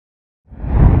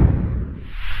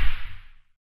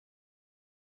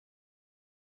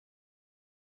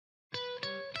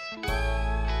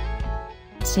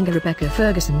singer Rebecca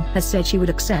Ferguson has said she would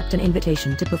accept an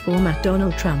invitation to perform at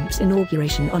Donald Trump's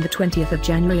inauguration on the 20th of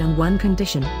January on one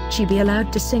condition: she be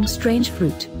allowed to sing Strange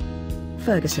Fruit.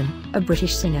 Ferguson, a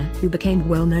British singer who became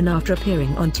well-known after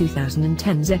appearing on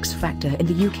 2010's X Factor in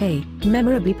the UK,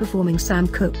 memorably performing Sam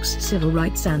Cooke's civil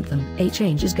rights anthem, A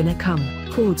Change Is Gonna Come,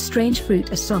 called Strange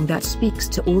Fruit a song that speaks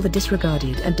to all the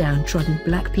disregarded and downtrodden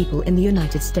black people in the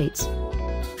United States.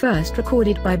 First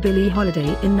recorded by Billie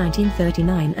Holiday in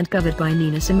 1939 and covered by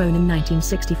Nina Simone in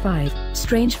 1965,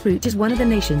 Strange Fruit is one of the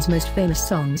nation's most famous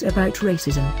songs about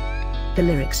racism. The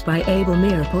lyrics by Abel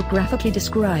Meeropol graphically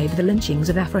describe the lynchings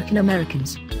of African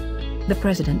Americans. The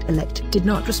president-elect did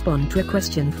not respond to a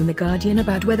question from The Guardian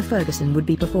about whether Ferguson would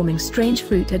be performing Strange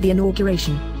Fruit at the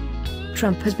inauguration.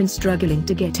 Trump has been struggling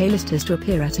to get A-listers to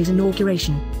appear at his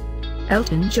inauguration.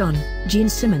 Elton John, Gene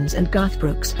Simmons and Garth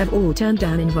Brooks have all turned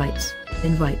down invites.